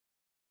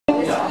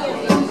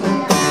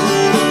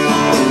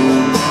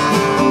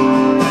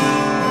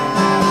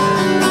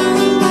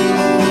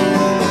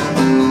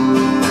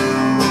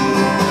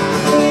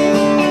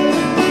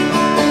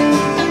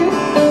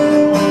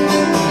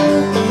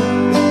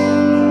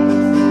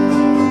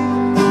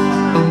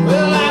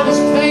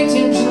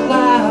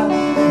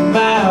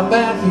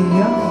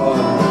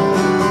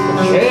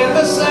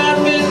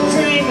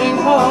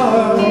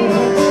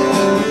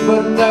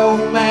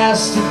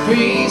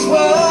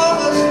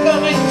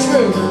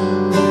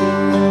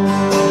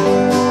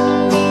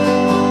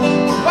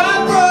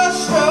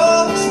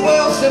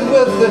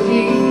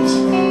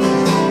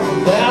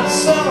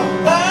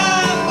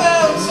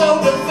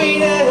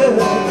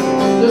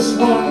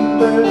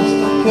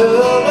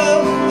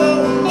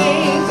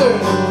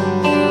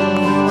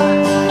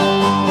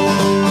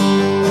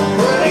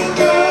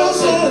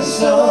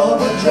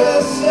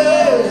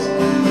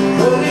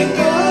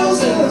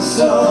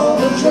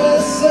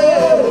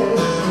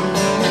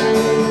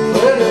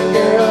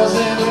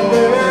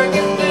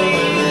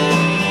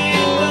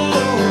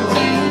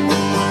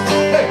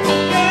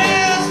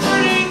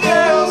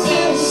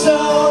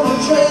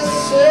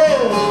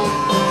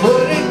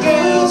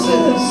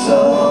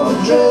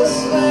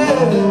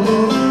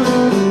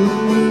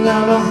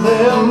None of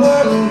them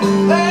were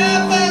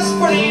half as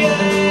pretty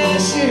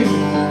as you.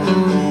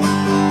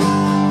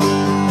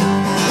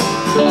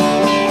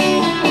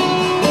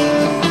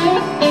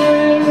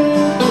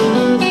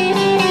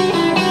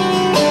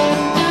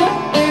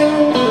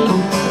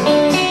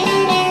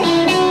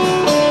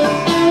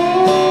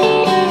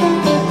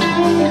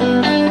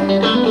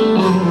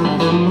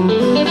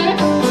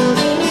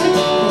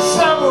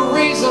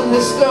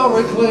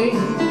 Historically,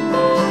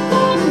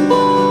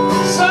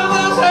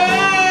 someone's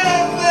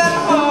had been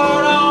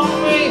hard on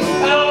me.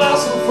 I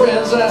lost some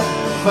friends, I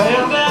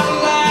found out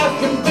life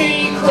can be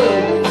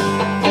cruel.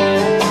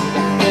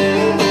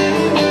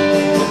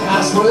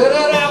 I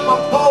sweated out my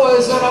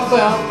poison, I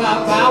found my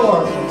power.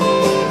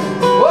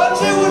 What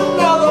you would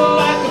know that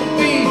life could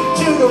be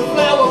to the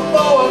flower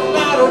for a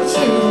night or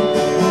two.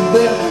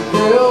 Them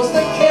girls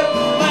that kept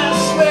my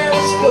spare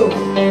in school.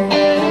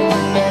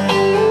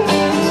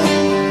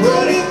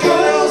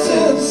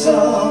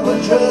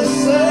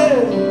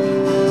 Dresses,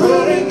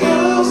 pretty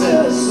girls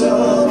in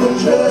summer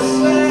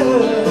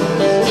dresses,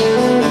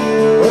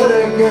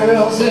 pretty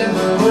girls in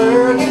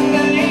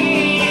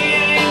burgundy,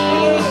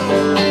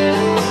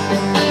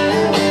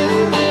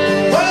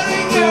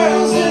 pretty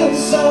girls in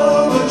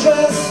summer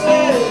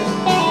dresses,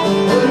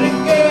 pretty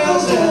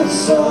girls in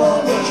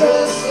summer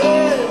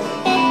dresses.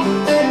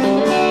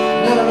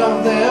 None of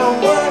them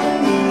were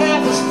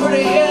half as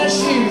pretty as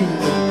you.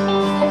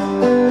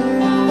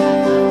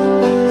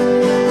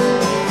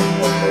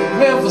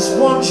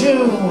 One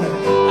June,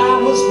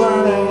 I was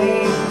burning.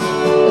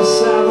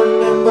 Yes, I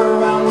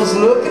remember I was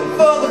looking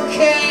for the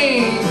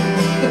king.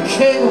 The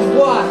king of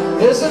what?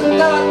 Is it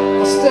not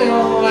a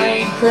still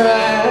ain't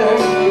crack?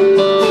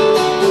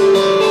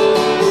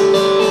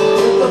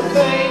 But the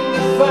thing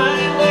that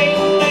finally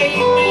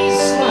made me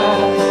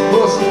smile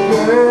was a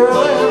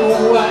girl in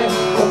white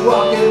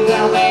walking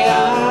down the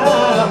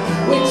aisle.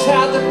 We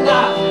tied the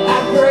knot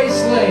at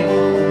Grace Lane.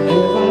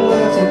 Never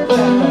looked at that.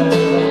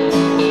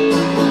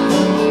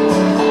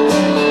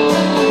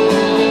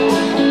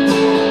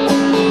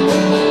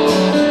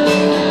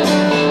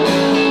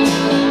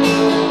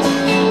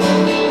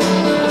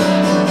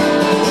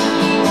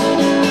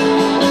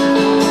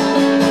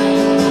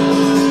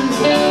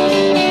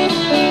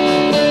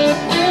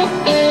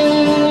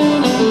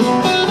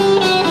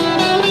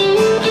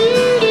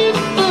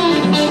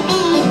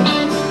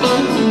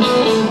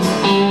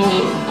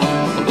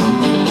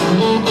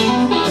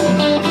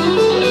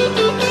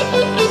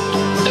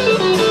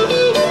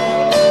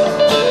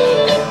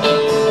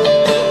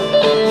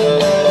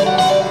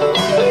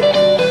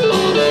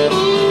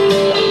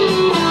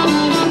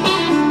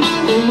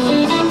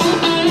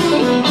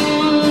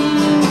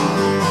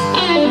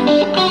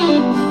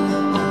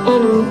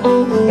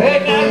 Hey,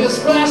 now you're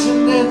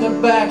splashing in the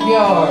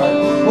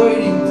backyard,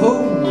 waiting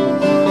pool.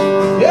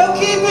 You'll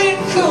keep it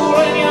cool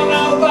and you're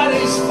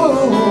nobody's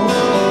fool.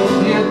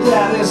 Your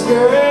daddy's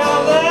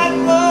girl, that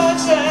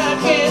much I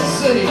can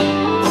see.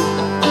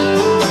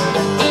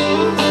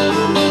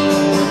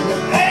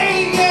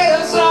 8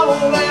 years old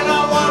and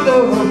I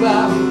wonder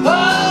about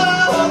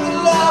all the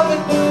love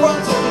in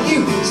front of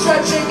you,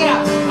 stretching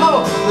out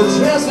all the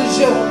dresses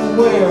you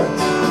wear,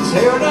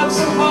 tearing up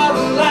so hard a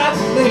life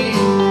to lead.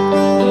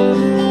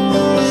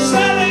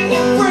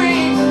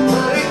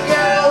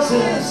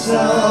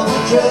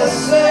 Summer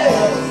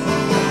dresses,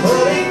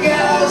 pretty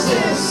girls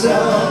in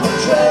summer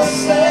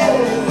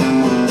dresses,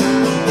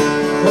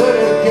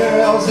 pretty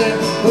girls in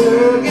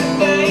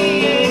burgundy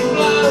and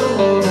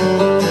blue,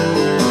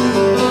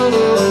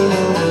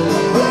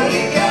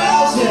 pretty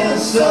girls in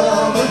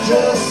summer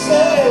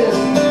dresses,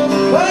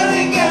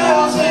 pretty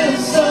girls in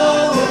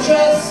summer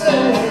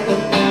dresses.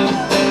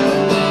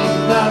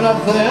 None of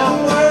them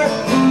were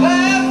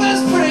half as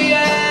pretty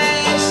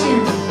as you.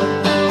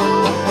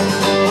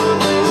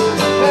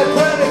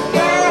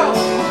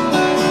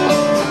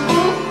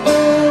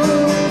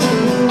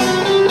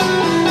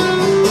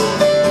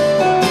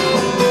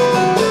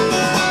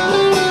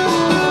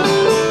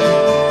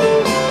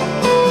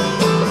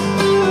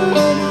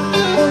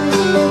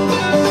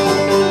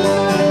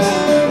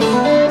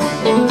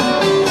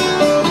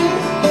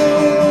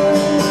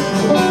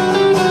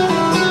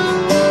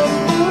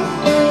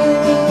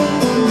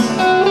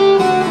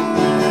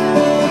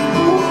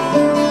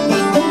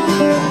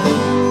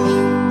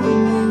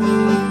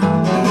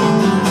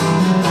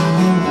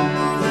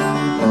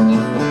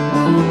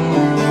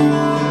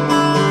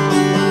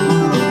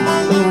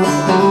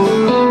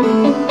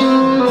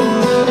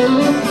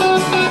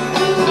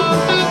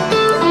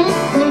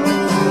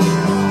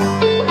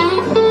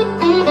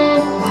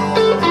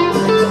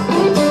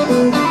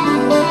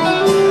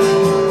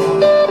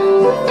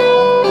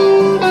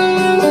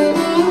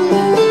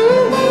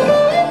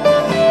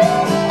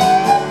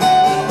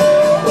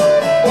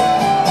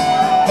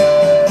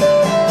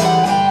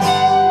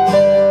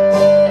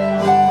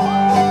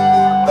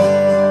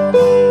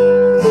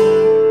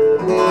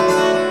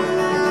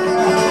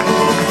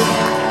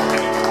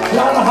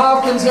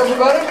 Hutchens,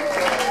 everybody.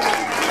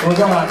 We're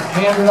going to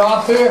hand it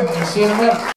off here. We'll see you in a minute.